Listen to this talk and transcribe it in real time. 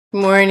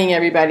Morning,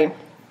 everybody. Good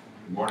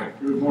morning.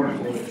 Good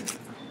morning.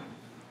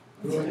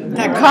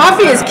 That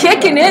coffee is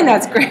kicking in.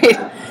 That's great.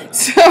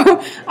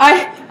 So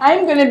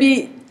I'm going to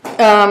be.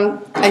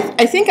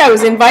 I think I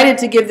was invited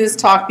to give this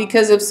talk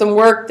because of some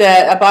work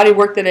a body of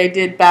work that I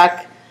did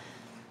back.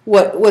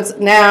 What's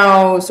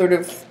now sort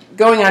of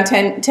going on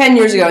 10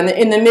 years ago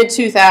in the mid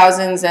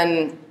 2000s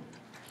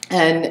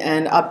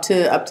and up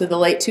to the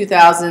late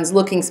 2000s,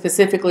 looking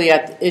specifically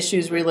at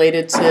issues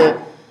related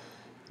to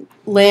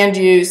land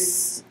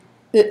use,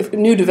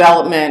 new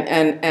development,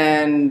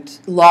 and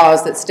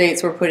laws that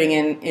states were putting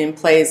in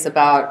place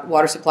about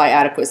water supply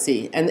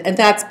adequacy. And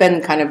that's been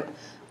kind of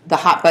the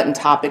hot button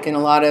topic in a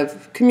lot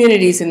of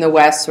communities in the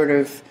West, sort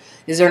of,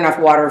 is there enough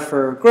water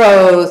for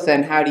growth,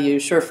 and how do you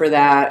assure for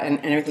that, and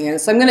everything.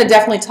 And so I'm going to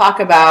definitely talk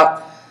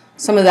about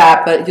some of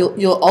that, but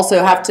you'll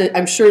also have to,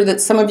 I'm sure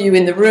that some of you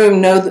in the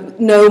room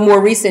know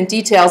more recent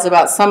details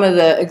about some of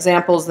the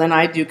examples than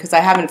I do, because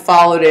I haven't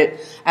followed it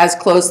as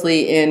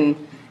closely in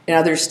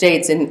other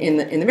states in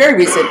the very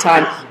recent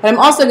time. But I'm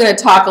also going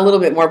to talk a little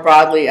bit more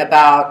broadly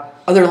about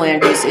other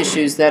land use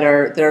issues that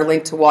are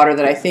linked to water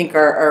that I think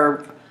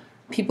are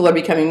people are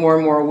becoming more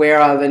and more aware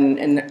of,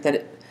 and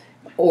that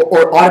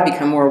or ought to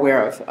become more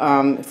aware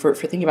of for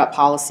thinking about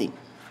policy.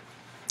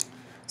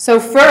 So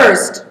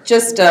first,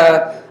 just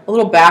a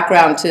little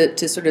background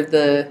to sort of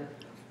the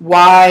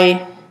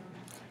why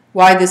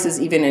this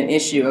is even an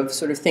issue of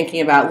sort of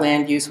thinking about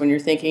land use when you're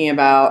thinking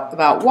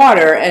about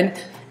water.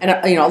 And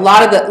you know, a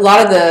lot of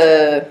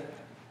the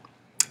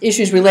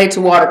issues relate to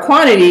water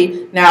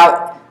quantity.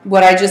 Now,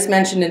 what I just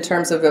mentioned in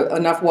terms of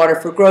enough water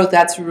for growth,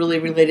 that's really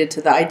related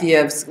to the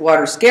idea of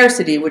water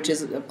scarcity, which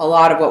is a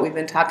lot of what we've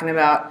been talking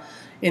about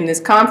in this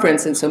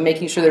conference. And so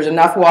making sure there's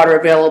enough water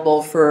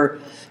available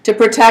to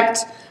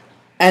protect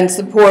and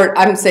support,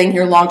 I'm saying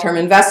here, long-term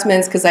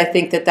investments, because I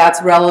think that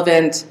that's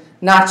relevant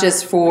not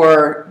just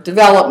for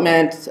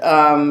development,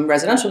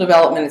 residential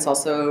development, it's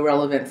also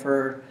relevant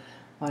for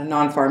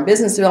non-farm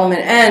business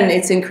development, and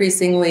it's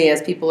increasingly,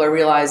 as people are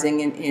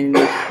realizing in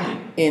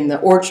the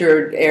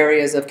orchard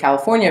areas of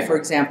California, for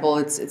example,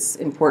 it's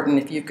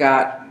important if you've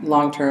got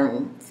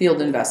long-term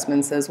field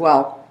investments as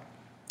well.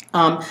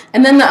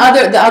 And then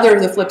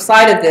the flip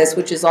side of this,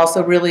 which is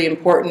also really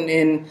important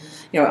in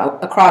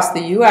across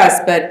the U.S.,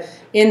 but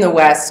in the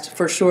West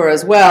for sure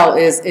as well,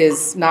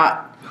 is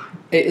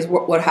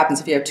what happens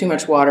if you have too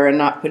much water and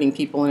not putting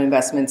people and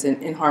investments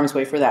in harm's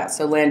way for that.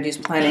 So land use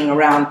planning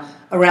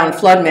around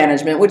flood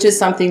management, which is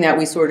something that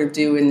we sort of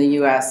do in the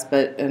U.S.,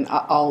 and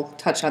I'll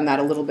touch on that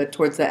a little bit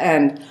towards the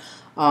end,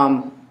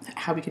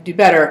 how we could do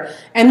better.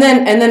 And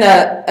then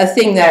a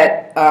thing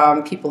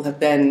that people have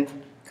been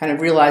kind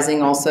of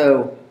realizing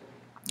also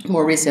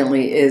more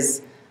recently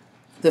is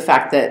the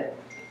fact that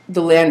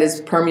the land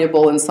is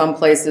permeable in some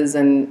places,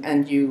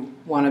 and you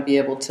want to be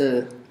able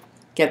to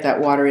get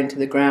that water into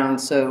the ground.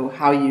 So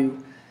how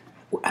you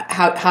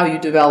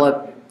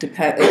develop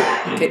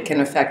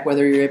can affect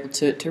whether you're able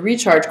to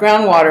recharge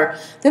groundwater.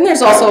 Then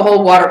there's also a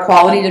whole water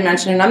quality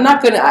dimension, and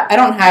I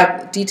don't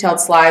have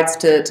detailed slides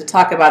to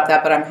talk about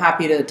that, but I'm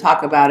happy to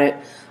talk about it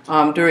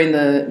during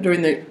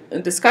the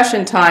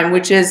discussion time,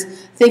 which is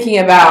thinking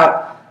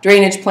about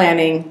drainage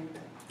planning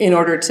in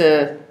order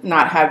to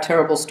not have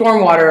terrible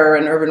stormwater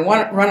and urban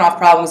runoff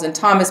problems. And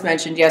Thomas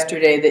mentioned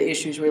yesterday the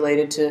issues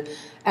related to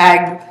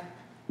ag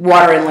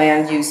water and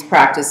land use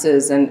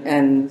practices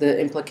and the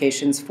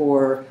implications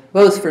for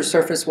both for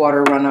surface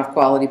water runoff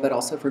quality, but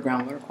also for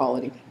groundwater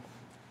quality.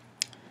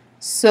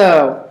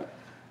 So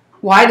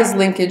why does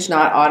linkage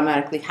not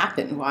automatically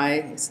happen?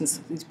 Why, since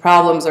these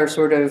problems are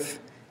sort of,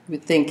 you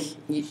would think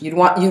you'd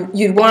want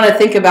to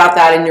think about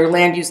that in your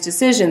land use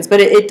decisions, but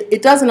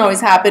it doesn't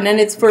always happen, and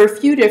it's for a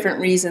few different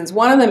reasons.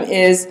 One of them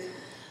is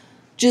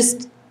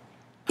just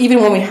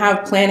even when we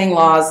have planning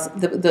laws,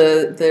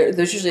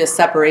 there's usually a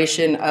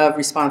separation of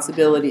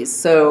responsibilities.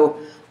 So,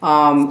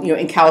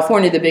 in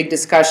California, the big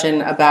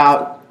discussion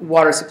about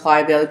water supply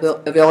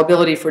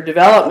availability for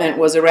development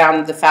was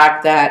around the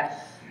fact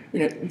that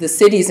the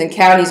cities and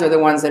counties are the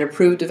ones that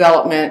approve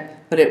development,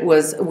 but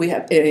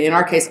in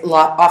our case,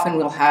 often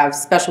we'll have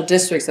special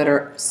districts that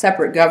are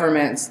separate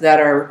governments that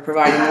are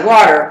providing the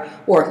water,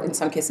 or in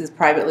some cases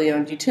privately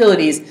owned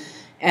utilities,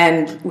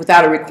 and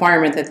without a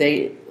requirement that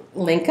they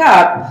link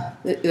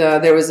up,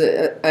 there was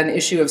an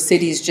issue of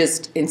cities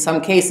just, in some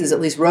cases, at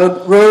least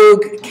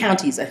rogue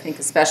counties, I think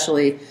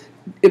especially,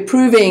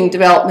 approving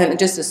development and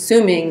just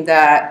assuming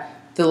that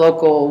the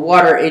local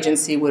water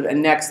agency would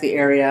annex the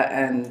area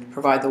and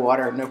provide the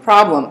water, no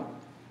problem.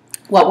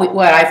 What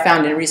I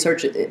found in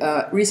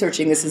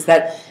researching this is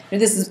that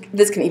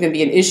this can even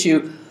be an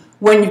issue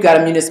when you've got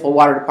a municipal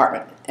water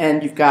department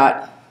and you've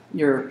got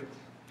your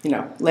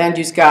land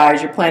use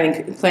guys, your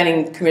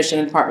planning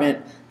commission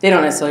department. They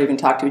don't necessarily even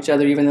talk to each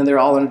other, even though they're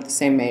all under the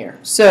same mayor.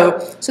 So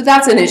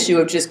that's an issue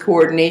of just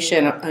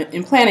coordination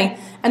in planning.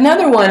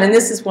 Another one, and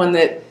this is one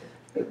that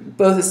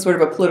both is sort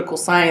of a political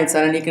science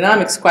and an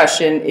economics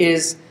question,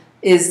 is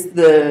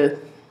the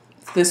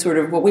sort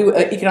of what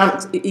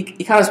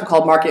economists would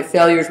call market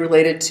failures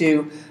related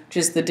to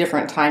just the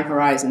different time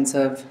horizons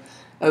of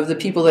the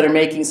people that are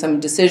making some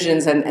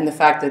decisions, and the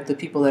fact that the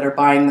people that are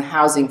buying the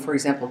housing, for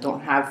example,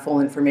 don't have full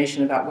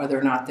information about whether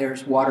or not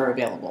there's water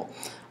available.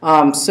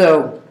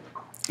 So,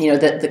 you know,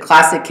 the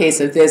classic case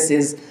of this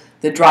is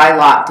the dry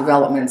lot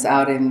developments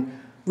out in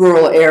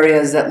rural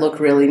areas that look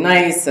really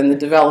nice, and the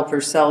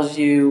developer sells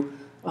you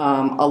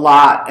a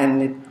lot,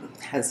 and it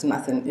has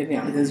nothing, you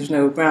know, there's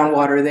no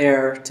groundwater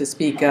there to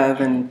speak of,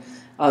 and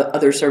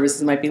other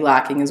services might be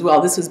lacking as well.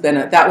 This has been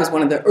that was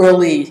one of the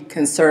early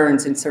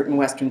concerns in certain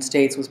Western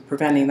states, was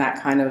preventing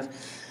that kind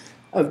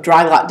of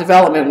dry lot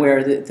development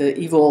where the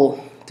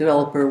evil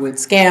developer would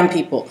scam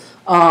people.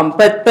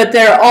 But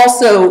there are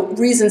also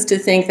reasons to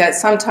think that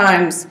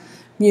sometimes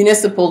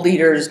municipal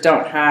leaders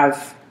don't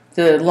have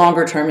the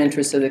longer term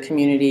interests of the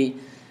community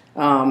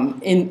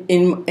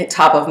in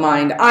top of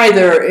mind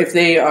either, if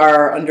they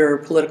are under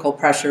political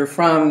pressure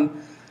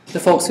from the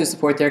folks who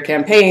support their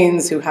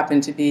campaigns, who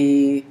happen to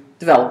be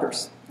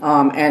developers.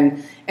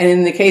 And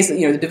in the case,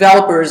 you know, the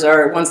developers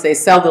are, once they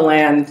sell the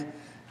land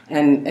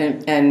and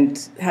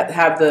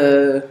have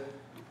the,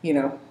 you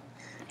know,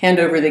 hand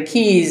over the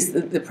keys,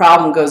 the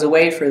problem goes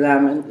away for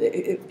them,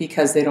 and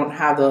because they don't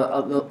have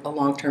a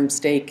long-term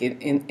stake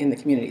in the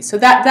community. So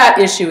that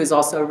issue is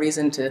also a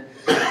reason to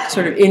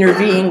sort of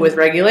intervene with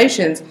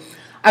regulations.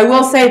 I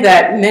will say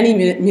that many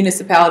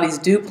municipalities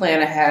do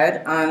plan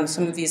ahead on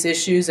some of these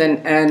issues,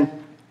 and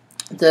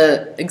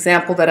the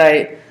example that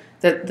I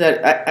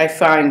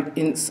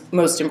find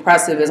most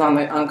impressive is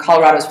on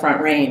Colorado's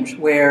Front Range,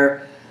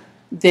 where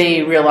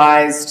they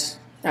realized,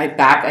 I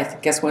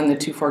guess when the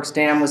Two Forks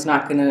Dam was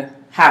not going to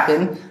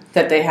happen,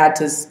 that they had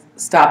to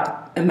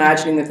stop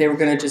imagining that they were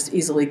going to just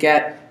easily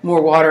get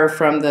more water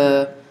from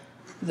the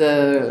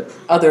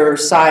other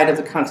side of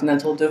the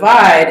Continental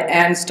Divide,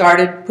 and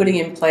started putting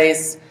in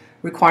place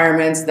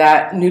requirements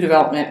that new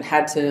development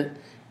had to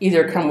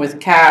either come with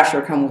cash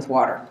or come with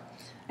water.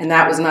 And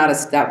that was not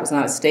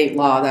a state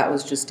law. That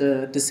was just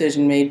a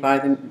decision made by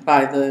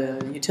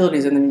the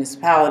utilities and the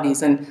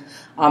municipalities. And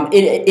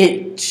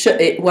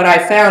what I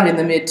found in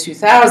the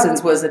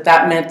mid-2000s was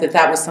that meant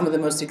that was some of the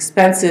most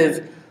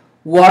expensive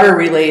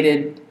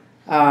water-related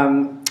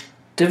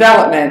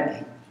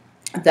development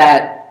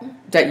that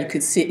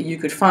you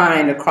could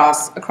find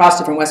across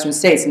different Western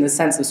states, in the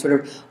sense of sort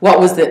of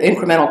what was the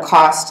incremental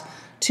cost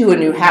to a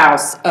new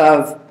house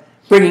of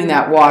bringing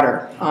that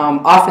water.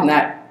 Often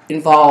that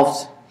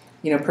involved,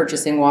 you know,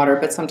 purchasing water,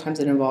 but sometimes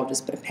it involved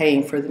just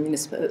paying for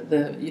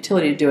the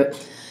utility to do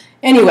it.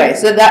 Anyway,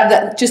 so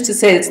that just to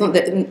say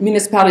that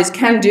municipalities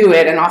can do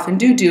it, and often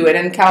do it.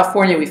 And in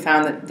California, we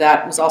found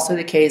that was also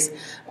the case.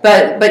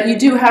 But you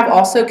do have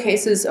also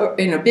cases,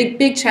 you know,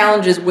 big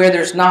challenges where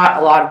there's not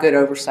a lot of good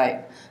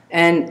oversight,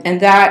 and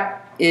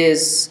that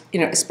is, you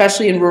know,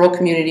 especially in rural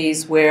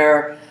communities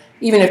where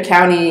even if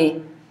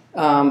county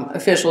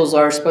officials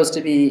are supposed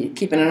to be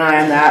keeping an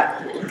eye on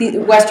that, the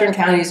Western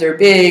counties are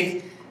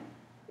big.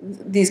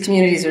 These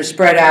communities are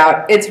spread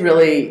out. It's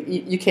really,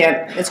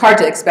 it's hard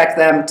to expect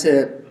them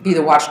to be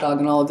the watchdog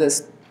in all of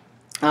this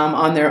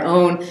on their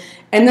own.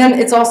 And then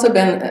it's also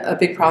been a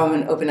big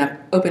problem in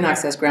open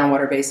access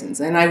groundwater basins.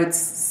 And I would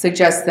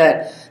suggest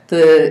that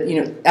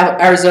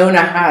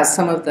Arizona has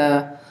some of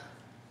the,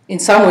 in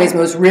some ways,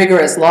 most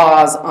rigorous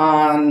laws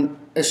on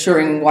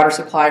assuring water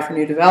supply for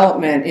new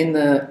development in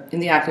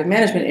the active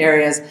management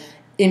areas.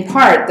 In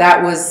part,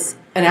 that was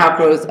an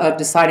outgrowth of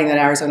deciding that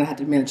Arizona had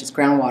to manage its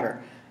groundwater.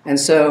 And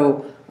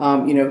so,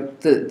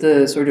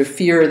 the sort of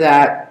fear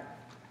that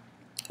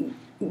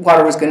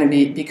water was going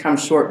to become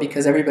short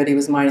because everybody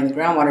was mining the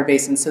groundwater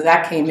basin. So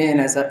that came in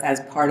as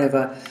part of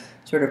a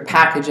sort of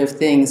package of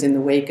things in the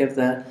wake of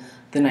the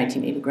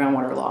 1980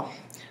 groundwater law.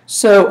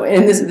 So,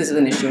 and this is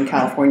an issue in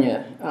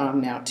California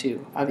now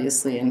too,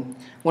 obviously. And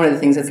one of the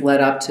things that's led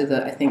up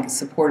to I think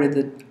supported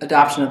the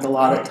adoption of the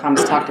law that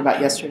Thomas talked about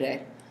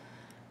yesterday.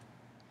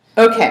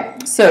 Okay,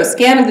 so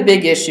scan of the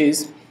big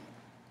issues.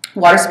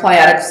 Water supply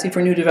adequacy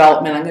for new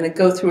development. I'm going to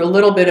go through a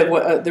little bit of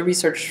what, the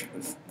research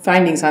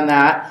findings on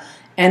that,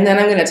 and then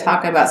I'm going to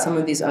talk about some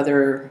of these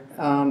other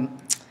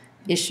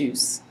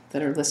issues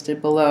that are listed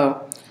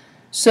below.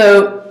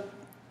 So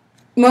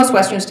most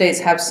Western states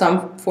have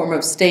some form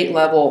of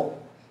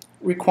state-level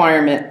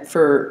requirement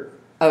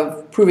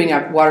of proving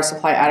up water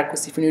supply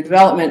adequacy for new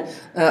development.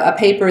 A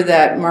paper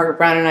that Margaret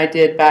Brown and I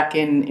did back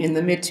in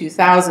the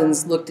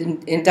mid-2000s looked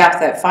in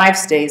depth at 5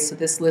 states, so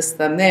this lists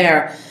them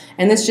there.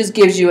 And this just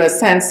gives you a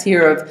sense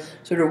here of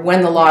sort of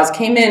when the laws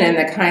came in and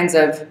the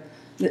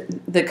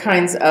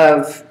kinds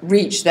of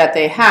reach that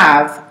they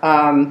have.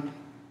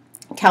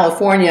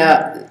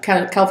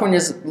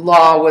 California's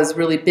law was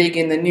really big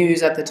in the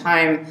news at the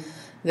time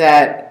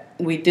that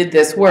we did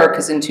this work,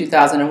 because in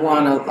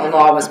 2001 a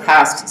law was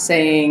passed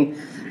saying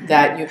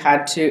that you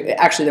had to,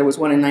 actually there was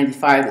one in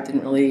 95 that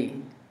didn't really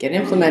get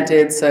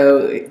implemented,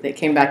 so they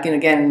came back in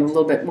again with a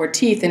little bit more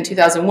teeth in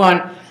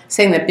 2001,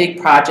 saying that big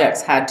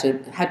projects had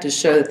to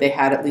show that they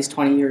had at least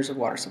 20 years of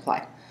water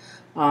supply.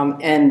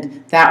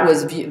 And that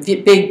was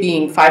big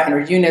being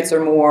 500 units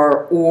or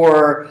more,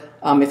 or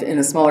if in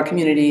a smaller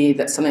community,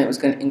 that's something that was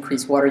going to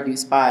increase water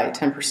use by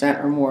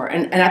 10% or more.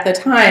 And at the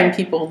time,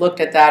 people looked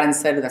at that and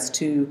said, that's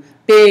too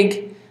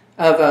big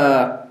of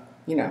a,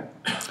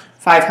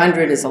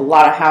 500 is a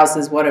lot of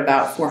houses. What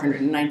about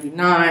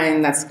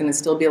 499? That's going to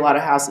still be a lot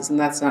of houses, and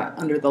that's not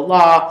under the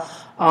law.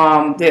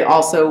 They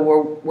also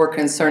were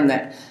concerned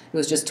that it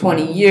was just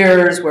 20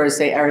 years, whereas,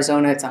 say,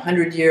 Arizona, it's a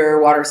 100-year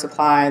water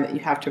supply that you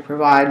have to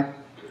provide.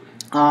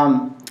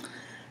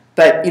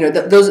 But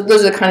those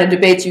are the kind of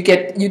debates you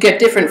get. You get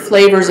different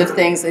flavors of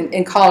things.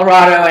 In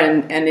Colorado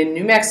and in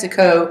New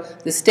Mexico,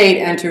 the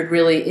state entered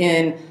really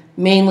in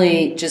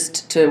mainly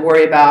just to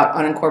worry about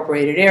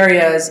unincorporated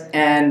areas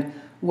and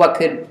what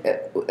could,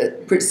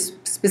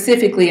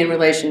 specifically in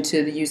relation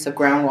to the use of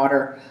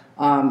groundwater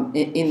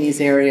in these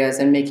areas,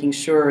 and making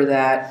sure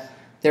that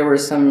there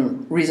was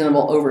some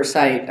reasonable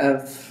oversight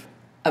of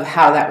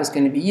how that was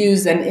going to be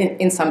used, and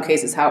in some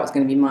cases how it was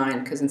going to be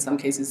mined, because in some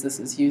cases this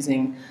is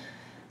using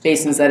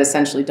basins that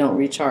essentially don't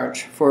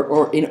recharge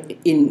or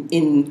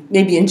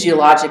maybe in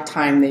geologic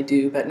time they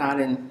do, but not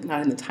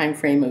in the time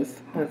frame of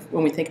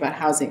when we think about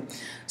housing.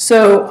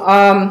 So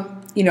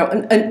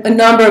a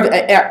number of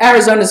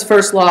Arizona's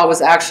first law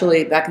was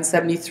actually back in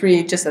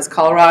 '73, just as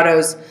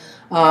Colorado's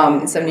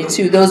in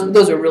 '72.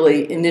 Those are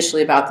really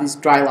initially about these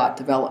dry lot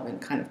development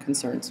kind of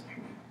concerns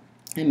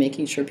and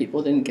making sure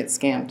people didn't get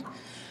scammed.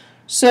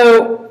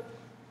 So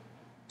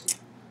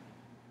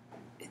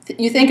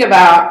you think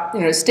about,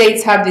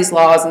 states have these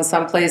laws in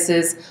some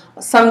places.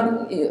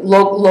 Some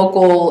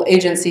local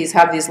agencies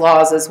have these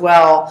laws as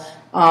well.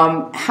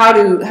 How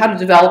do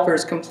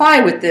developers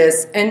comply with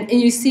this? And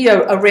you see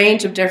a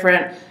range of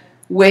different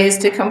ways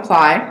to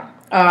comply.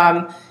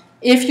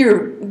 If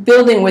you're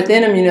building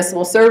within a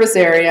municipal service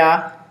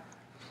area,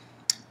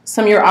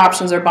 some of your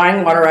options are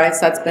buying water rights.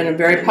 That's been a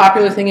very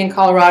popular thing in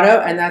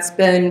Colorado, and that's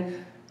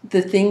been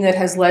the thing that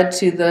has led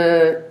to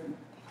the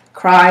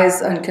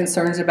cries and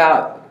concerns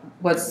about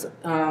what's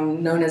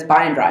known as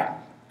buy and dry.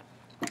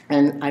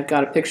 And I've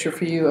got a picture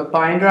for you of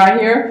buy and dry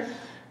here.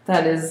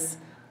 That is,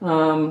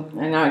 and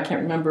now I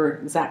can't remember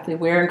exactly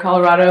where in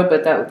Colorado,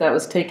 but that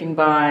was taken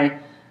by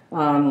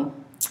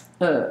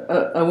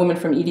a woman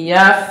from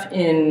EDF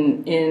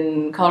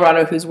in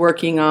Colorado who's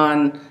working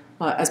on,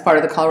 as part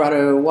of the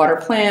Colorado Water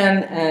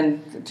Plan,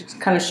 and it just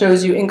kind of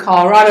shows you in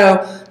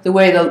Colorado the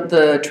way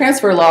the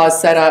transfer law is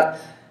set up.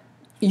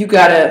 You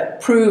got to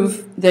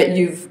prove that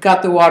you've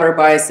got the water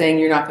by saying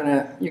you're not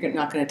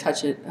gonna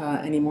touch it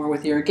anymore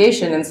with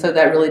irrigation, and so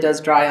that really does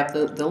dry up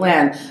the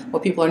land.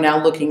 What people are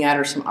now looking at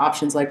are some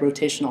options like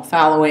rotational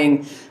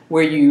fallowing,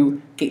 where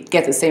you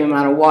get the same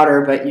amount of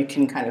water, but you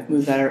can kind of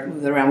move that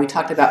around. We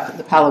talked about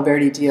the Palo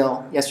Verde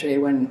deal yesterday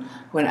when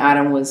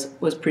Adam was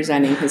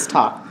presenting his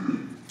talk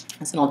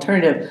as an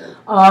alternative.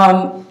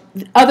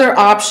 Other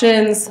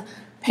options.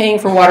 Paying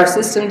for water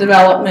system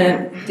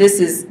development,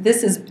 this is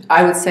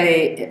I would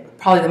say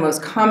probably the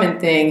most common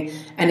thing,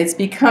 and it's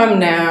become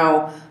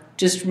now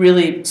just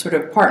really sort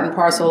of part and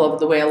parcel of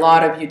the way a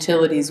lot of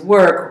utilities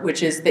work,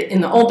 which is that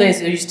in the old days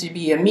there used to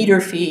be a meter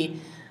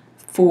fee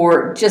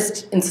for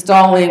just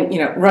installing,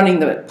 running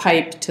the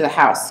pipe to the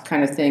house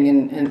kind of thing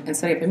and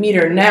setting up a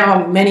meter.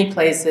 Now many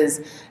places,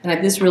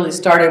 and this really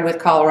started with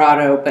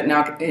Colorado, but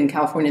now in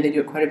California they do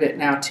it quite a bit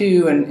now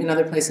too, and in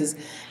other places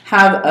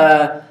have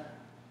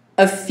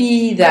a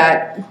fee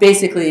that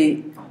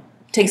basically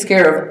takes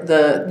care of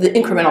the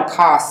incremental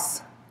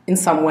costs in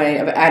some way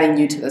of adding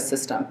you to the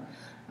system.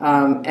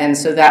 And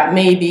so that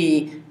may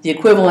be the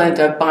equivalent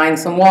of buying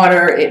some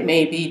water. It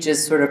may be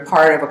just sort of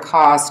part of a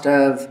cost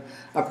of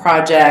a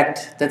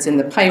project that's in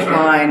the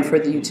pipeline for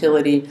the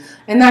utility.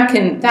 And that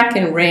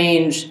can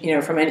range,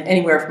 from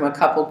anywhere from a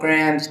couple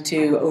grand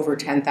to over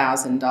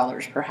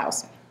 $10,000 per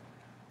house.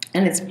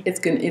 And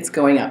it's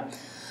going up.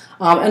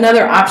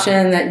 Another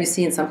option that you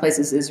see in some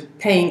places is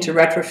paying to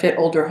retrofit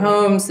older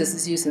homes. This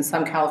is used in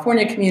some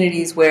California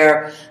communities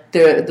where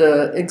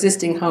the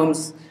existing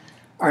homes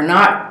are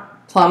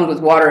not plumbed with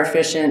water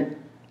efficient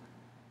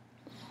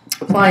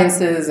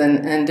appliances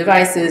and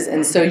devices,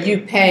 and so you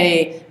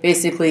pay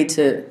basically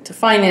to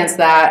finance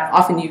that.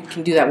 Often you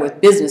can do that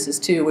with businesses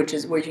too, which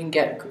is where you can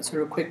get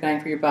sort of a quick bang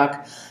for your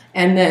buck,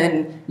 and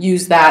then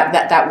use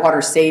that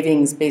water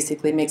savings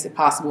basically makes it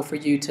possible for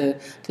you to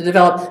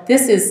develop.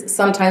 This is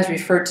sometimes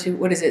referred to,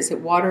 what is it? Is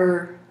it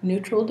water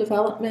neutral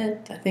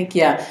development? I think,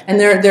 yeah. And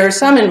there are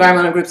some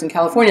environmental groups in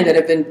California that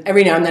have been,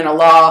 every now and then a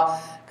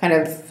law kind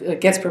of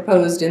gets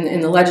proposed in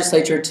the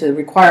legislature to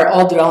require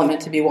all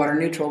development to be water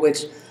neutral,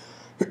 which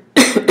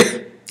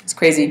is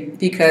crazy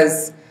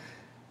because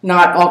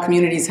not all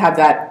communities have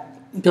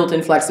that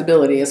built-in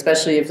flexibility,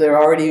 especially if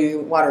they're already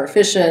water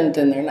efficient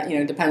and they're not,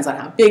 it depends on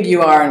how big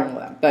you are and all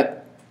that.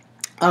 But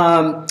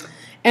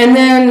and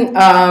then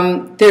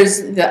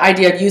there's the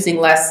idea of using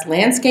less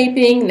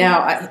landscaping.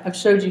 Now I've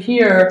showed you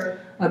here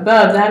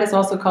above. That is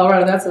also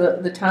Colorado. That's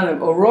the town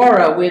of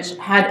Aurora, which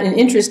had an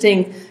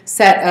interesting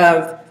set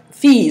of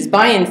fees,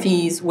 buy-in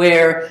fees,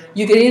 where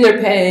you could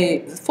either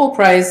pay full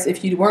price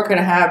if you weren't going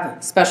to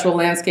have special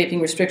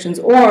landscaping restrictions,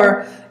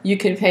 or you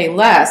could pay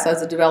less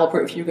as a developer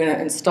if you're going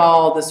to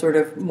install the sort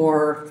of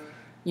more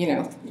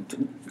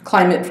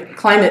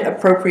climate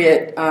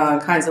appropriate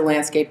kinds of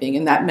landscaping,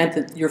 and that meant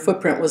that your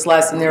footprint was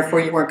less, and therefore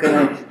you weren't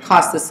going to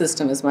cost the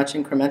system as much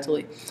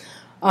incrementally.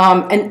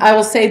 And I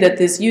will say that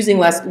this using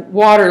less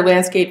water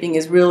landscaping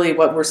is really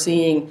what we're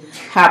seeing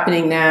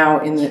happening now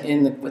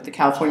with the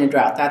California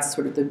drought. That's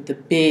sort of the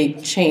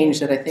big change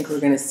that I think we're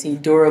going to see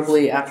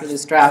durably after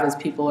this drought, as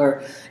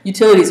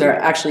utilities are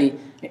actually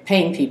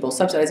paying people,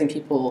 subsidizing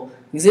people,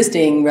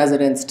 existing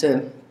residents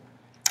to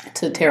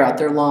tear out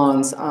their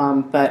lawns.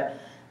 But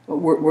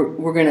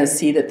we're going to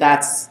see that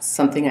that's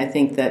something I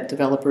think that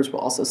developers will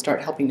also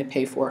start helping to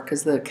pay for,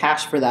 because the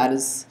cash for that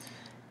is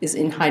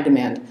in high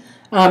demand.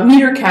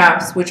 Meter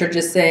caps, which are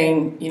just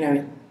saying,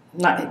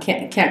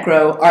 can't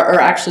grow, are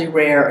actually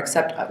rare,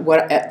 except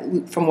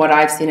from what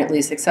I've seen at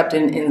least, except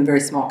in very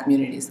small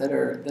communities that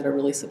are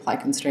really supply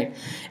constrained.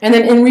 And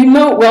then in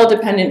remote,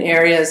 well-dependent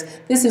areas,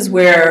 this is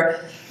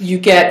where you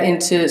get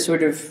into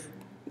sort of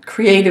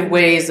creative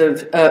ways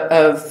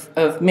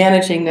of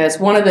managing this.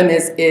 One of them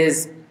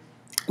is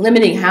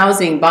limiting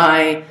housing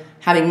by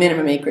having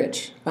minimum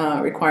acreage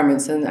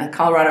requirements, and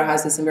Colorado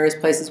has this in various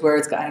places where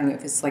it's got, I don't know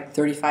if it's like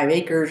 35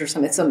 acres or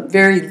something. It's some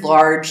very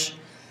large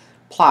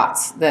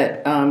plots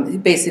that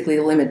basically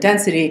limit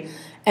density,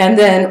 and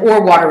then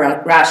or water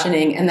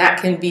rationing, and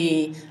that can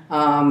be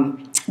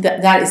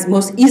that is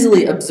most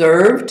easily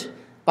observed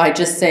by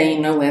just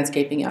saying no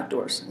landscaping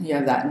outdoors. You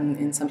have that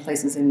in some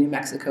places in New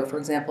Mexico, for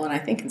example, and I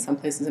think in some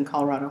places in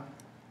Colorado.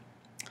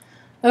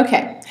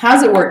 Okay,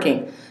 how's it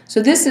working? So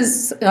this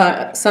is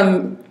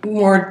some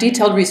more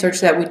detailed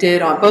research that we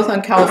did both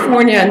on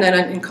California and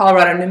then in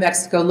Colorado and New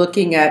Mexico,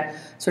 looking at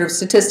sort of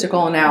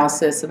statistical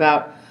analysis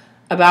about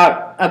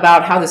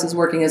how this is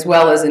working, as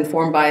well as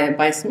informed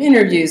by some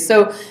interviews.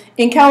 So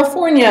in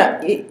California,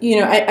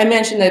 I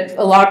mentioned that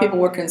a lot of people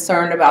were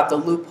concerned about the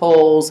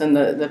loopholes and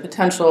the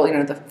potential.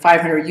 The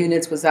 500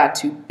 units, was that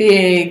too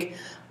big?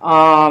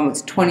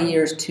 It's 20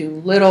 years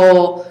too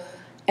little.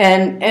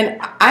 And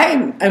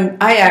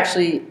I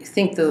actually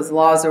think those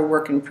laws are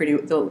working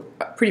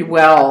pretty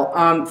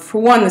well. For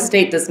one, the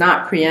state does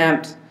not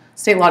preempt.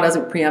 State law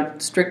doesn't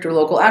preempt stricter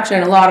local action,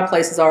 and a lot of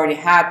places already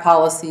have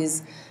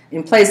policies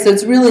in place. So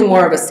it's really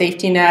more of a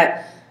safety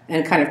net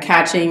and kind of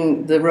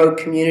catching the rogue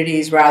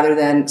communities, rather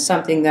than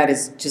something that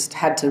has just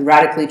had to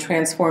radically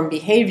transform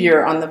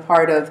behavior on the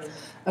part of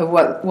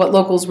what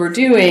locals were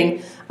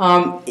doing.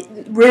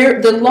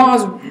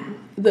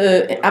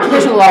 The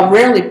application of the law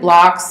rarely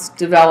blocks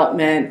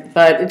development,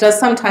 but it does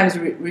sometimes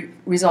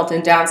result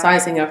in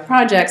downsizing of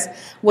projects.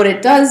 What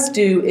it does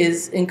do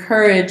is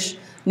encourage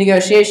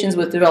negotiations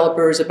with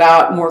developers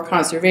about more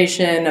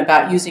conservation,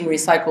 about using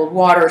recycled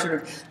water, sort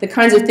of the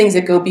kinds of things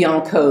that go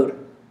beyond code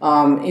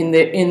in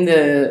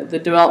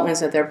the developments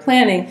that they're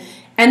planning.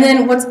 And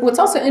then what's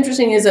also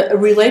interesting is a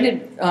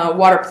related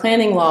water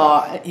planning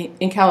law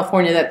in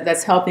California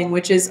that's helping,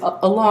 which is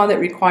a law that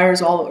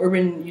requires all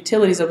urban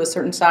utilities of a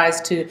certain size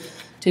to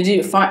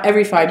do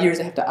every 5 years.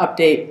 They have to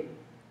update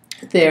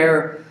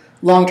their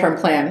long-term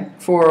plan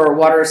for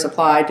water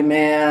supply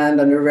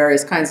demand under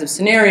various kinds of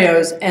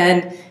scenarios.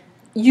 And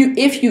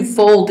if you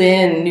fold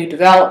in new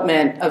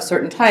development of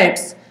certain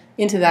types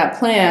into that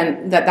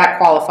plan, that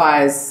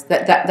qualifies.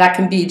 That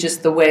can be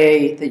just the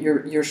way that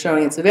you're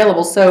showing it's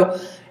available. So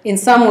in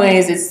some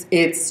ways,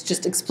 it's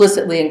just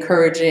explicitly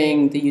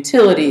encouraging the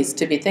utilities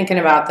to be thinking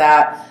about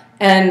that.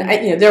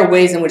 And there are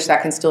ways in which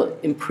that can still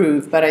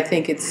improve, but I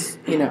think it's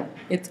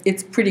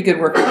pretty good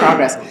work in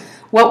progress.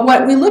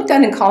 What we looked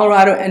at in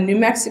Colorado and New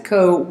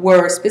Mexico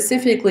were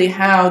specifically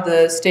how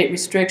the state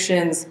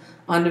restrictions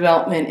on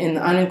development in the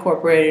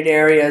unincorporated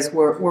areas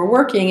were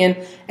working,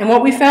 and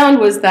what we found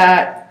was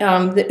that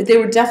they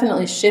were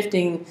definitely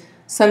shifting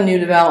some new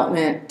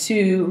development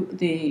to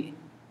the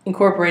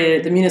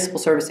municipal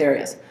service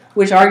areas,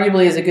 which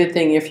arguably is a good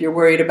thing if you're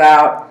worried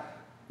about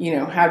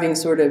having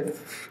sort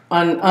of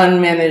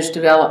unmanaged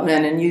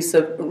development and use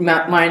of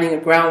mining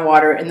of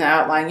groundwater in the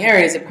outlying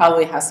areas. It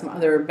probably has some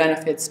other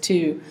benefits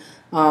too,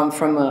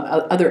 from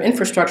other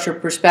infrastructure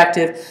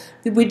perspective.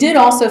 We did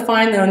also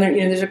find, though,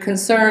 there's a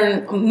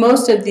concern.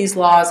 Most of these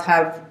laws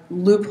have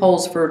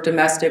loopholes for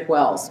domestic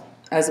wells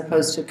as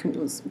opposed to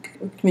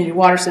community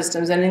water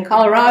systems. And in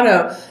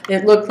Colorado,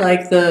 it looked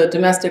like the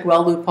domestic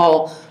well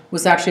loophole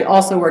was actually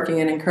also working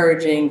and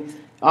encouraging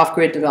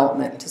off-grid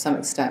development to some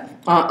extent.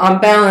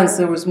 On balance,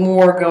 there was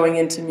more going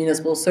into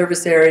municipal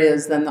service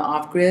areas than the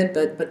off-grid,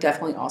 but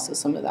definitely also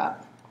some of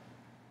that.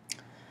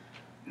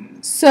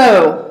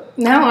 So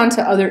now on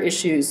to other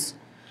issues.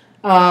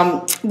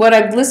 What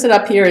I've listed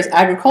up here is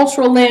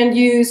agricultural land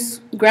use,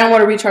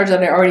 groundwater recharge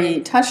that I already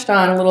touched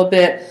on a little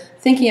bit,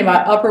 thinking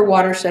about upper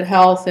watershed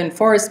health and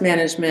forest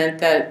management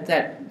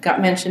that got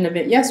mentioned a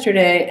bit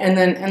yesterday, and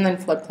then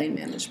floodplain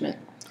management.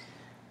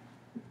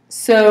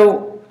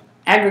 So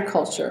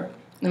agriculture.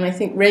 And I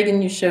think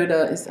Reagan, you showed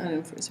I don't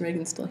know if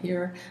Reagan still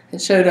here?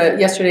 It showed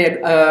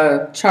yesterday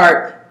a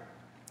chart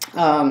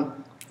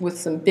with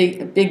some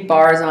big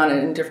bars on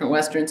it in different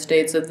western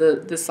states of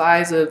the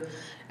size of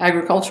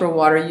agricultural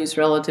water use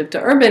relative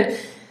to urban.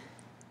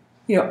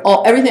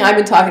 Everything I've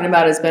been talking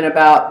about has been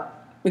about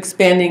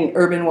expanding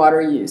urban water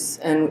use,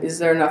 and is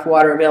there enough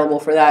water available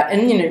for that?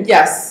 And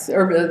yes,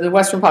 the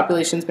Western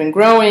population's been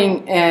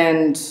growing,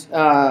 and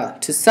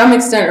to some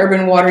extent,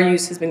 urban water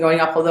use has been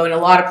going up. Although in a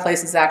lot of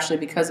places, actually,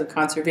 because of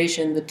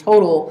conservation, the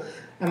total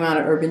amount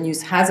of urban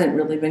use hasn't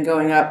really been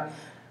going up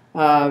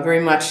very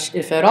much,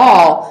 if at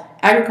all.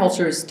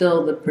 Agriculture is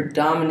still the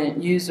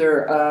predominant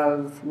user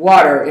of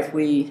water if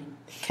we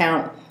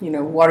count,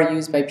 water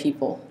used by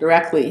people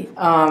directly,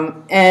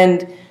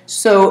 and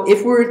so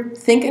if we're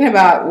thinking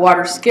about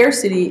water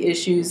scarcity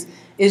issues,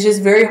 it's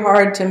just very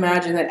hard to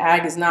imagine that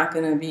ag is not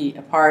going to be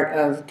a part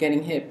of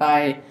getting hit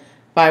by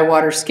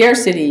water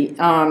scarcity.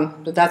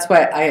 But that's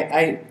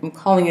why I'm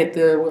calling it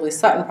the Willie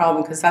Sutton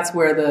problem, because that's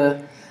where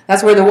the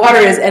water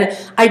is. And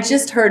I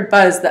just heard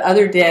buzz the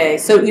other day.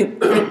 So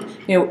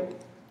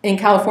in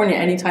California,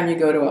 anytime you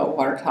go to a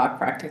water talk,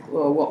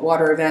 practical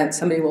water event,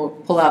 somebody will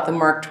pull out the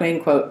Mark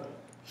Twain quote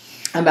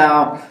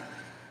about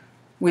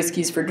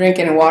whiskey's for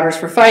drinking and water's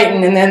for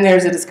fighting, and then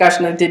there's a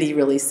discussion of did he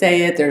really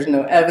say it? There's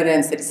no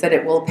evidence that he said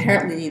it. Well,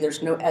 apparently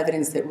there's no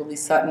evidence that Willie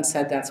Sutton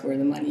said that's where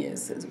the money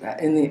is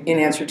in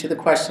answer to the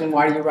question,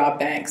 why do you rob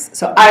banks?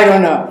 So I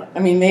don't know. I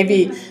mean,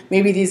 maybe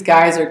these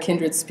guys are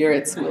kindred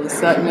spirits, Willie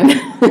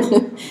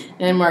Sutton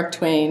and Mark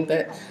Twain,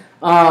 but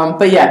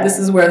yeah, this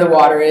is where the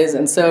water is,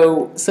 and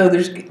so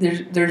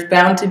there's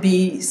bound to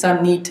be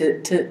some need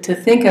to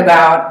think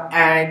about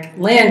ag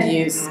land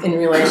use in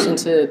relation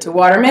to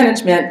water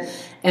management.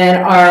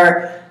 And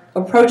our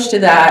approach to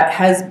that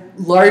has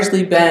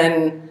largely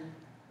been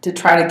to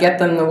try to get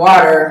them the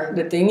water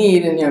that they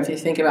need. And if you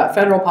think about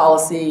federal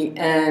policy,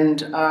 and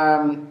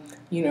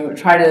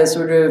try to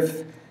sort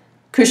of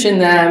cushion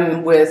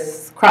them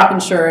with crop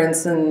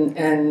insurance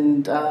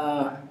and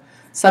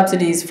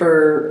subsidies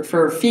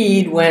for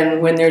feed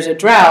when there's a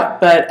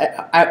drought.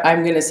 But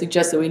I'm going to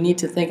suggest that we need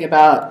to think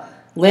about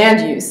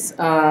land use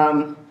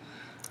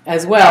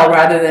as well,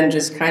 rather than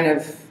just kind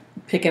of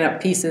picking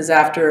up pieces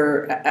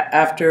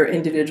after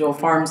individual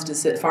farmers'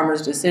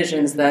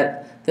 decisions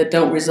that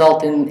don't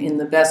result in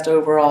the best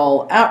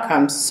overall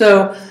outcomes.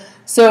 So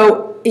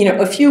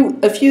a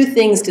few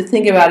things to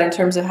think about in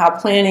terms of how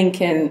planning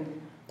can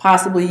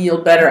possibly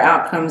yield better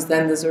outcomes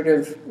than the sort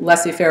of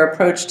laissez-faire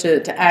approach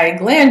to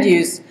ag land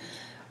use.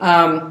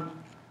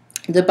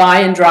 The buy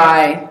and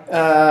dry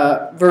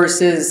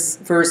versus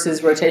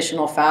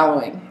rotational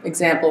fallowing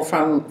example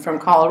from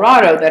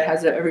Colorado that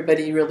has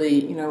everybody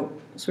really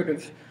sort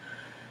of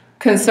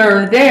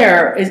concerned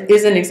there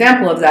is an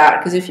example of that,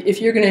 because if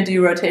you're going to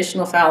do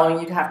rotational fallowing,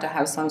 you'd have to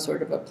have some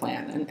sort of a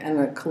plan and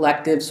a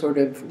collective sort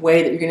of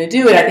way that you're going to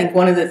do it. I think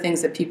one of the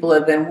things that people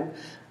have been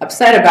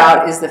upset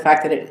about is the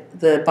fact that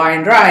the buy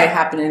and dry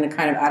happen in a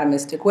kind of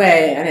atomistic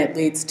way, and it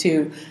leads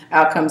to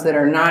outcomes that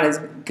are not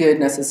as good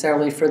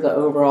necessarily for the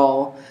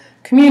overall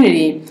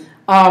community.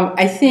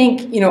 I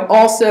think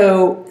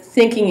also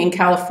thinking in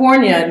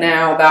California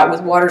now about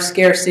with water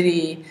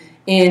scarcity,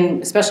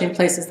 especially in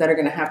places that are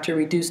going to have to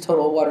reduce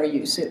total water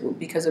use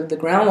because of the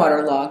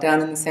groundwater law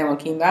down in the San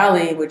Joaquin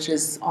Valley, which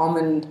is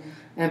almond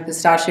and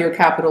pistachio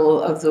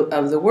capital of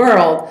the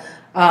world.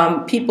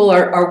 People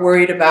are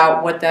worried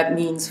about what that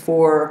means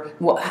for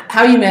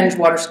how you manage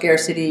water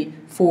scarcity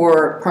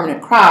for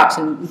permanent crops.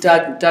 And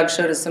Doug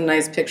showed us some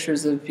nice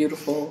pictures of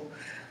beautiful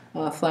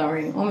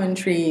flowering almond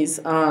trees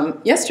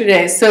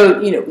yesterday.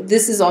 So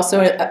this is also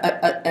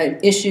an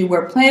issue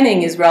where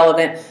planning is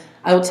relevant.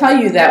 I will tell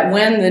you that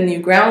when the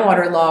new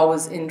groundwater law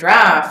was in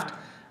draft,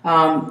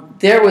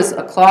 there was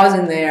a clause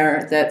in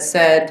there that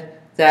said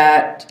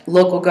that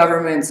local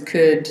governments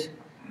could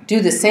do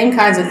the same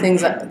kinds of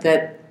things that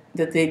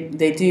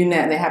they do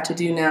now, they have to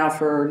do now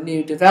for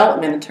new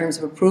development in terms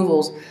of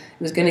approvals. It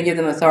was going to give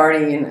them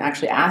authority and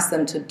actually ask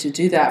them to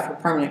do that for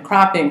permanent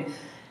cropping.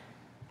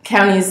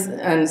 Counties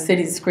and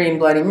cities scream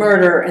bloody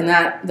murder, and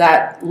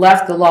that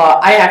left the law.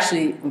 I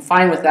actually am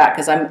fine with that,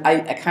 because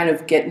I kind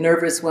of get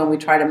nervous when we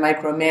try to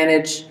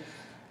micromanage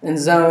and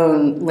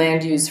zone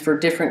land use for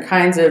different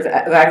kinds of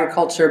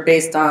agriculture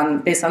based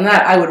on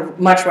that. I would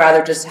much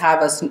rather just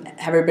have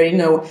everybody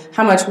know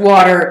how much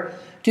water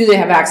do they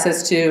have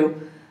access to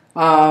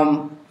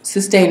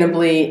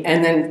sustainably,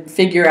 and then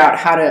figure out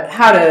how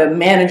to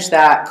manage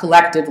that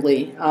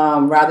collectively,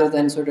 rather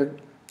than sort of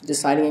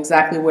deciding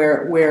exactly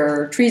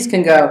where trees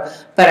can go.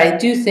 But I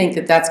do think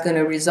that that's going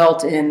to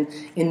result in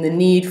the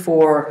need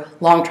for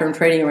long-term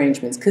trading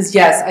arrangements. Because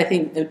yes, I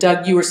think,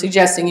 Doug, you were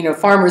suggesting,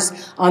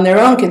 farmers on their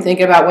own can think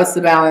about what's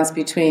the balance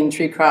between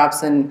tree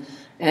crops and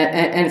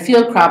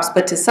field crops.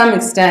 But to some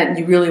extent,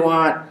 you really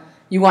want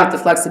the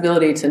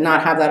flexibility to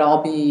not have that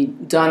all be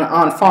done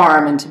on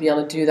farm, and to be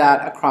able to do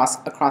that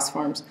across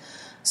farms.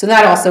 So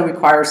that also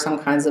requires some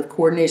kinds of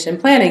coordination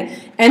and planning.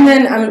 And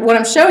then what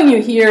I'm showing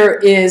you here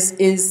is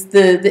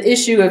the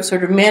issue of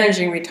sort of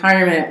managing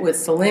retirement with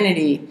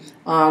salinity,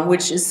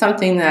 which is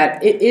something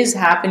that it is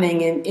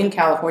happening in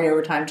California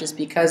over time, just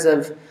because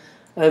of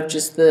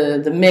just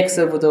the mix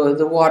of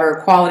the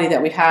water quality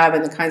that we have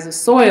and the kinds of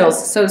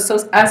soils. So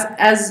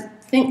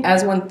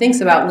as one thinks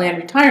about land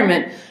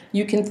retirement,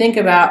 you can think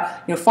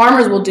about,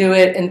 farmers will do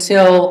it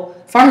until,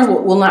 farmers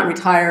will not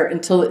retire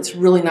until it's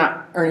really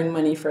not earning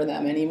money for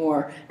them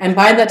anymore. And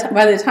by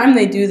the time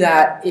they do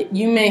that,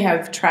 you may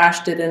have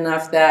trashed it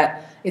enough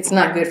that it's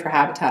not good for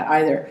habitat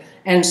either.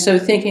 And so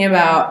thinking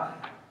about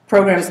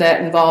programs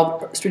that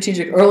involve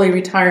strategic early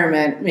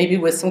retirement, maybe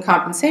with some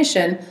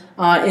compensation,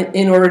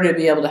 in order to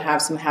be able to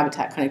have some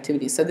habitat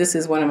connectivity. So this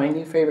is one of my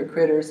new favorite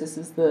critters. This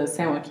is the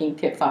San Joaquin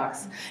kit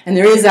fox. And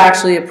there is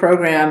actually a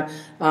program,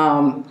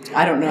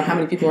 I don't know how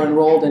many people are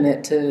enrolled in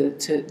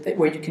it,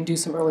 where you can do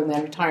some early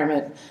land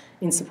retirement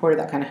in support of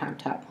that kind of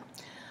habitat.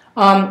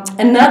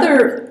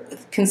 Another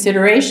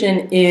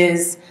consideration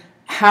is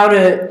how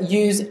to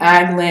use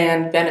ag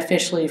land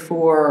beneficially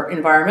for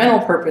environmental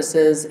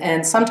purposes,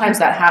 and sometimes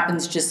that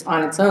happens just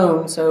on its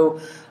own. So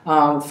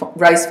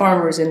rice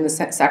farmers in the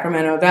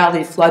Sacramento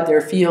Valley flood their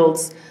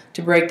fields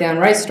to break down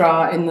rice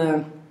straw in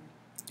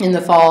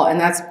the fall, and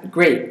that's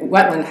great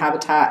wetland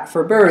habitat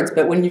for birds.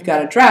 But when you've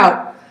got a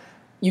drought,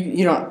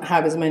 you don't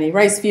have as many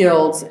rice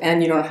fields,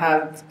 and you don't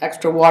have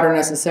extra water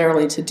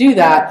necessarily to do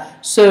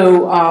that.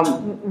 So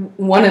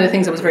one of the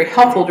things that was very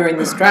helpful during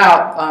this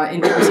drought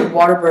in terms of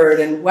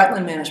waterbird and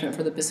wetland management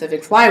for the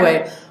Pacific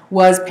Flyway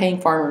was paying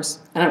farmers.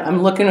 And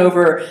I'm looking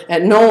over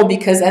at Noel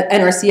because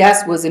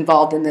NRCS was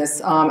involved in this,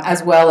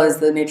 as well as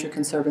the Nature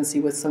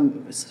Conservancy with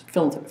some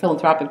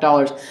philanthropic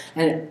dollars.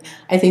 And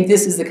I think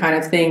this is the kind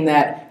of thing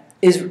that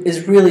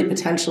is really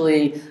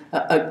potentially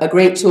a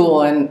great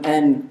tool,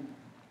 and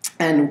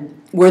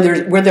where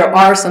there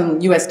are some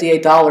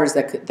USDA dollars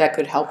that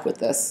could help with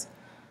this.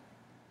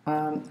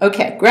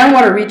 Okay,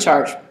 groundwater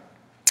recharge.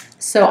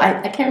 So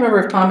I can't remember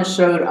if Thomas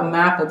showed a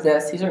map of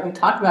this. He certainly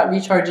talked about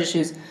recharge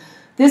issues.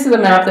 This is a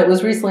map that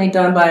was recently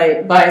done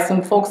by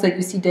some folks at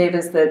UC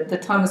Davis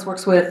that Thomas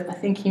works with. I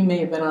think he may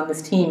have been on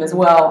this team as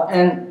well.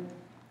 And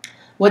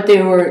what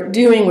they were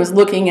doing was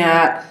looking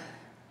at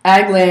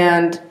ag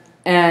land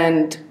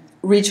and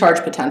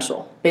recharge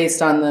potential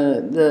based on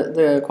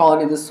the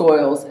quality of the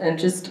soils. And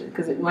just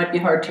because it might be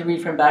hard to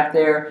read from back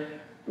there,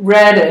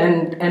 red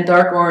and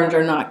dark orange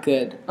are not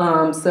good.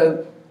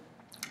 So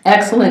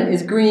excellent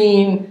is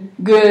green,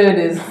 good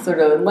is sort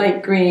of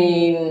light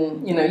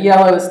green,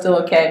 yellow is still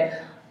okay.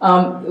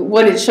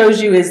 What it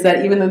shows you is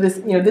that even though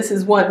this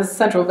is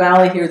Central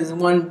Valley here, there's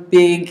one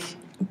big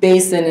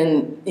basin,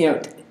 and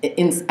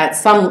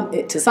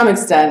to some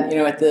extent,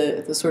 at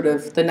the sort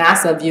of the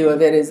NASA view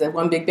of it is that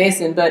one big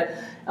basin, but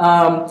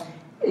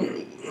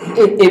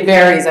it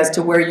varies as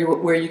to where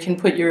you can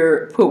put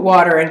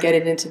water and get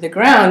it into the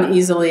ground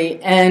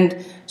easily.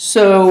 And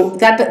so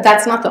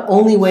that's not the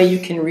only way you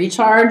can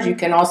recharge. You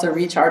can also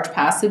recharge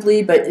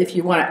passively, but if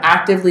you want to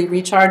actively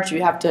recharge,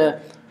 you have to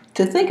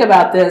think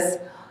about this.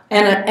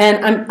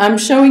 And I'm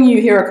showing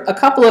you here a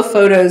couple of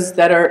photos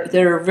that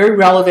are very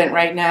relevant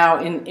right now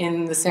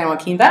in the San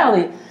Joaquin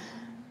Valley.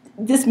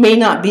 This may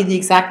not be the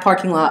exact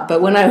parking lot,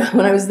 but when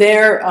I was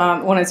there,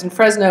 when I was in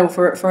Fresno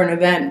for an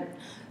event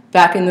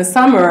back in the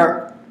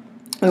summer,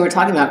 we were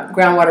talking about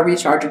groundwater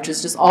recharge, which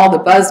is just all the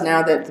buzz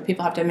now that the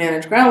people have to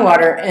manage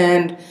groundwater.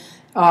 And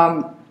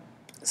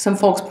some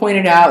folks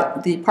pointed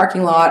out the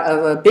parking lot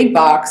of a big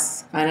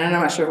box, and I'm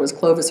not sure if it was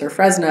Clovis or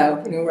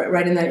Fresno,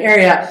 right in that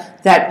area,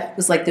 that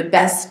was like the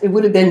best. It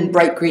would have been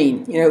bright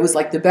green. It was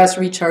like the best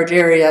recharge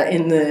area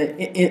in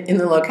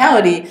the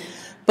locality,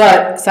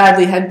 but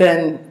sadly had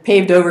been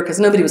paved over because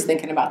nobody was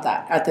thinking about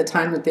that at the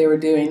time that they were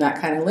doing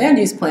that kind of land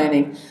use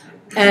planning.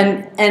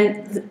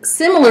 And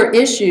similar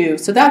issue.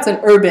 So that's an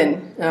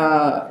urban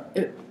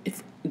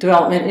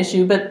development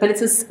issue, but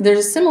there's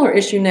a similar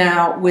issue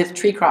now with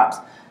tree crops.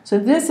 So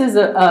this is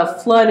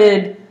a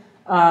flooded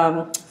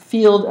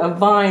field of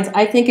vines.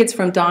 I think it's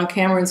from Don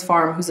Cameron's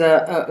farm, who's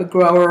a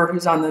grower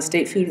who's on the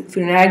State Food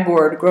and Ag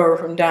Board, a grower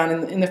from down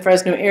in the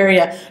Fresno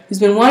area, who's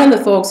been one of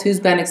the folks who's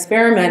been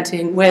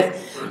experimenting with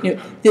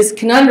this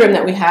conundrum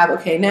that we have.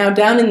 Okay, now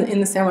down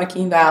in the San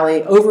Joaquin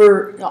Valley,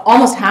 over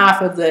almost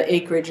half of the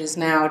acreage is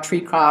now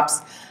tree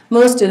crops.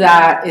 Most of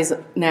that is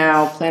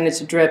now planted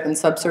to drip and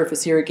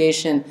subsurface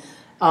irrigation.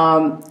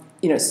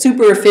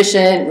 Super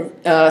efficient.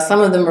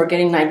 Some of them are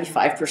getting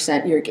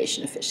 95%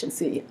 irrigation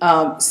efficiency.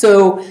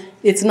 So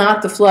it's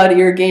not the flood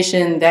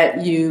irrigation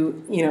that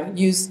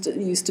used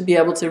to be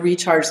able to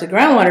recharge the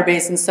groundwater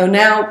basin. So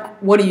now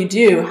what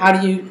do? How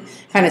do you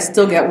kind of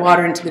still get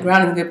water into the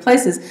ground in good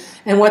places?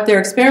 And what they're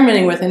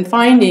experimenting with and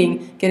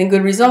getting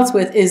good results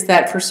with, is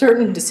that for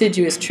certain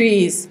deciduous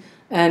trees,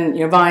 and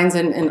vines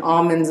and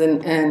almonds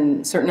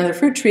and certain other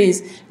fruit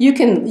trees, you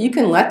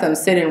can let them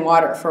sit in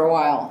water for a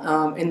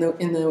while in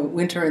the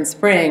winter and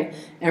spring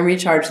and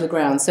recharge the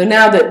ground. So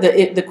now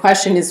the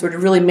question is sort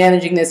of really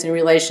managing this in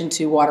relation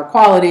to water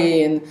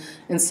quality and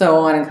so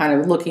on, and kind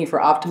of looking for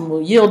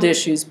optimal yield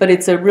issues. But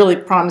it's a really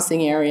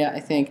promising area, I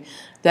think,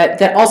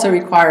 that also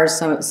requires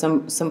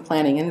some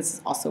planning, and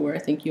it's also where I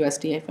think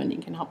USDA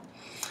funding can help.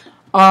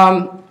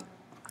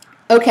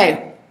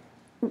 Okay.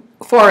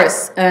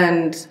 Forests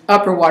and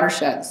upper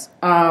watersheds.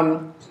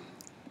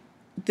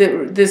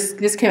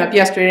 This came up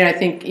yesterday, and I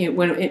think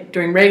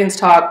during Reagan's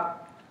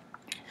talk,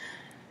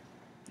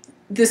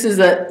 this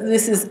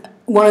is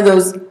one of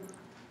those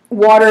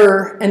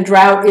water and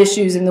drought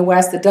issues in the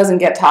West that doesn't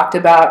get talked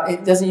about.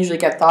 It doesn't usually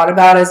get thought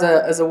about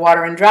as a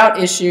water and drought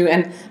issue.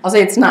 And I'll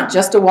say it's not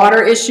just a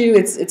water issue.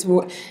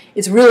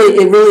 It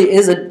really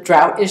is a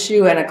drought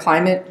issue and a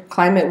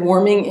climate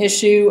warming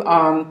issue,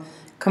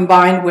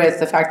 combined with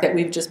the fact that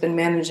we've just been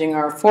managing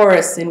our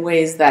forests in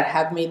ways that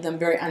have made them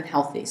very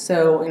unhealthy.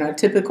 So, a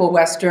typical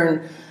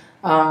Western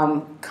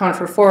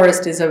conifer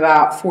forest is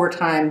about 4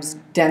 times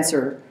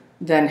denser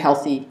than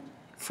healthy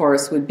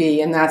forests would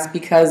be, and that's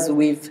because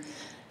we've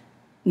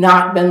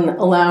not been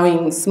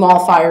allowing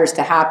small fires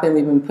to happen.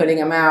 We've been putting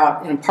them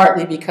out, and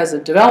partly because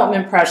of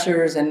development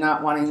pressures and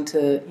not wanting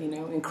to,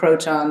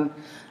 encroach on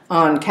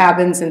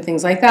cabins and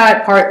things like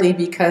that, partly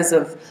because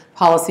of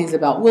policies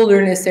about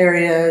wilderness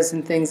areas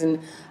and things. And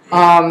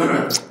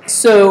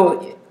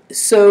so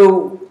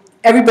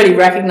everybody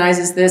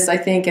recognizes this, I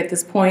think, at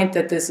this point,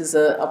 that this is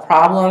a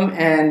problem,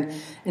 and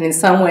in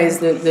some ways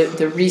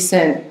the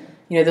recent,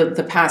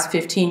 the past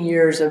 15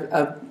 years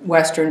of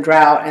Western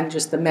drought and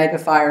just the mega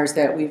fires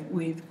that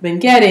we've been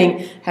getting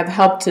have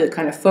helped to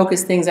kind of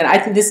focus things. And I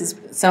think this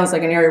sounds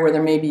like an area where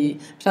there may be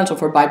potential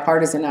for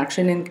bipartisan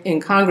action in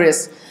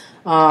Congress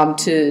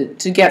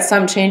to get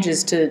some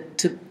changes to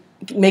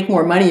make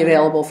more money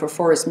available for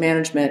forest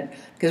management,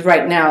 because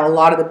right now a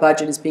lot of the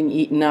budget is being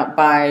eaten up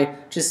by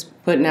just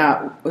putting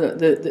out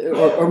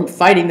or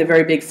fighting the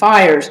very big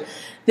fires.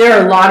 There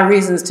are a lot of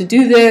reasons to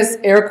do this: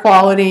 air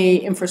quality,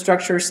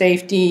 infrastructure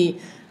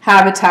safety,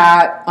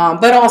 habitat,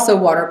 but also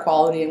water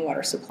quality and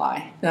water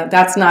supply. Now,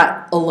 that's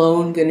not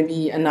alone going to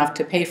be enough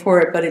to pay for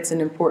it, but it's an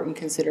important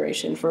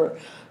consideration for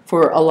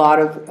a lot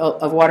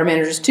of water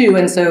managers too.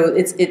 And so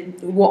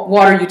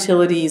water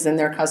utilities and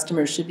their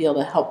customers should be able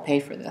to help pay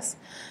for this.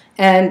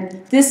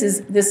 And this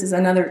is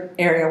another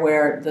area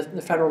where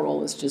the federal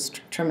role is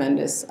just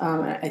tremendous.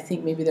 I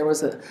think maybe there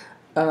was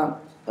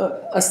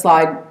a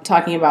slide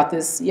talking about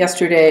this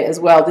yesterday as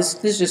well. This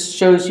just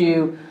shows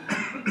you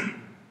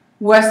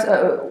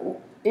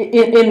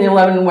in the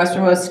 11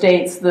 westernmost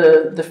states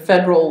the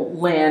federal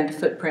land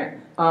footprint,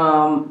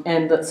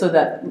 so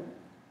that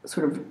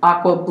sort of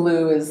aqua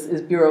blue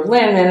is Bureau of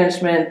Land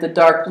Management, the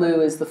dark blue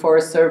is the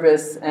Forest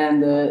Service,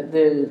 and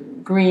the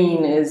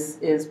green is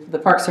the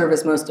Park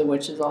Service, most of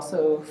which is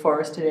also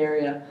forested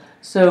area.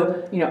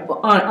 So,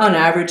 on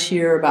average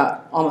here,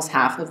 about almost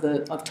half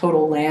of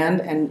total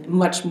land, and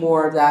much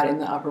more of that in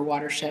the upper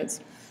watersheds.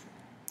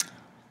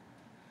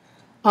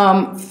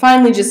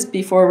 Finally, just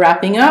before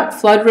wrapping up,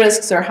 flood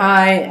risks are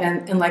high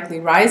and likely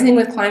rising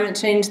with climate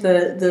change.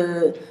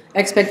 The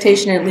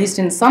expectation, at least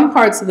in some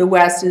parts of the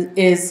West,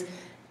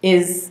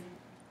 is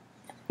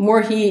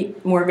more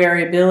heat, more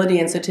variability,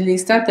 and so to the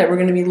extent that we're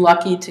going to be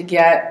lucky to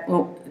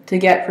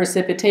get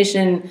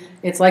precipitation,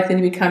 it's likely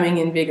to be coming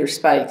in bigger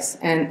spikes,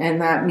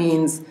 and that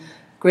means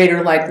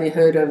greater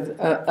likelihood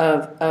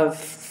of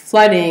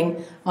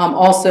flooding.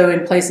 Also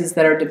in places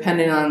that are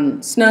dependent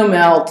on snow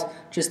melt,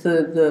 just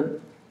the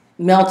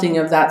melting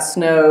of that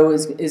snow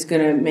is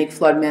going to make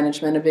flood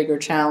management a bigger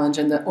challenge,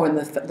 and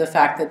the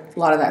fact that a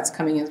lot of that's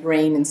coming as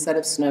rain instead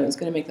of snow is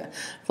going to make the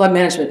flood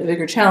management a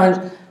bigger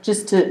challenge.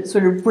 Just to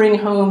sort of bring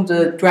home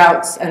the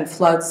droughts and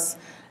floods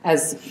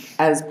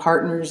as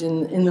partners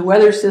in the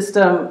weather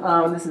system.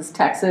 This is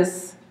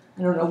Texas.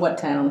 I don't know what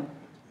town.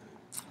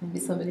 Maybe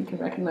somebody can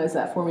recognize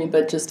that for me.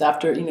 But just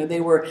after, they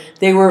were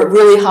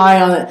really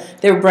high on it.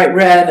 They were bright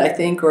red, I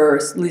think, or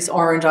at least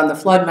orange on the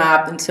flood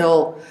map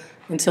until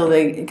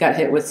they got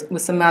hit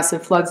with some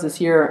massive floods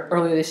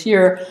earlier this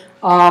year.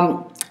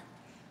 The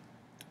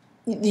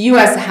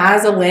U.S.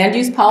 has a land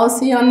use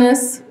policy on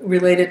this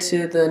related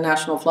to the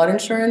National Flood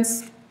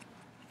Insurance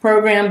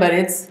Program, but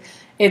it's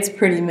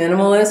pretty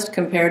minimalist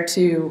compared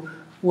to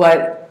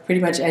what pretty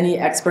much any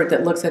expert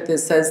that looks at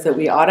this says that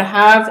we ought to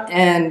have,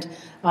 and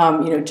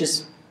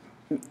just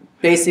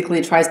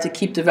basically tries to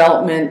keep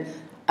development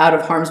out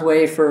of harm's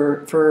way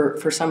for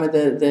some of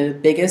the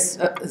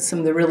biggest, some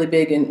of the really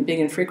big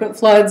and frequent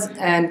floods,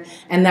 and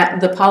that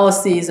the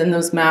policies and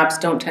those maps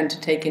don't tend to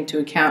take into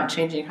account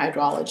changing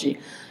hydrology.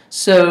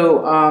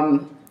 So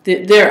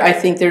I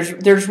think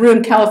there's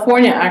room.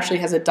 California actually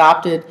has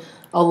adopted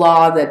a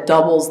law that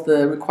doubles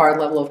the required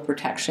level of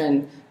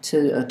protection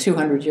to a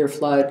 200-year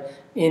flood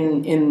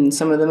in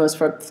some of the most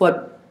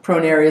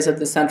flood-prone areas of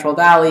the Central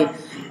Valley,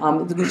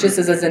 just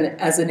as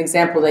an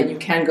example that you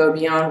can go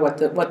beyond what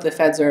the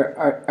feds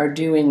are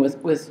doing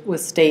with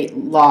state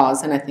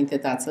laws, and I think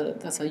that's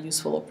a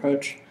useful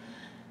approach.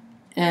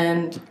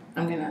 And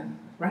I'm going to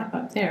wrap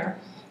up there.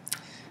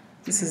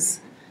 This is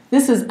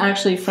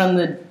actually from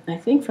the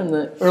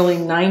early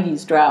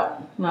 '90s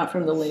drought, not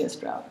from the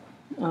latest drought.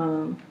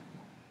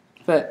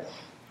 But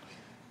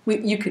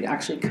you could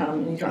actually come,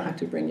 and you don't have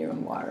to bring your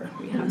own water.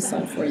 We have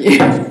some for you.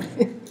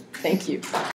 Thank you.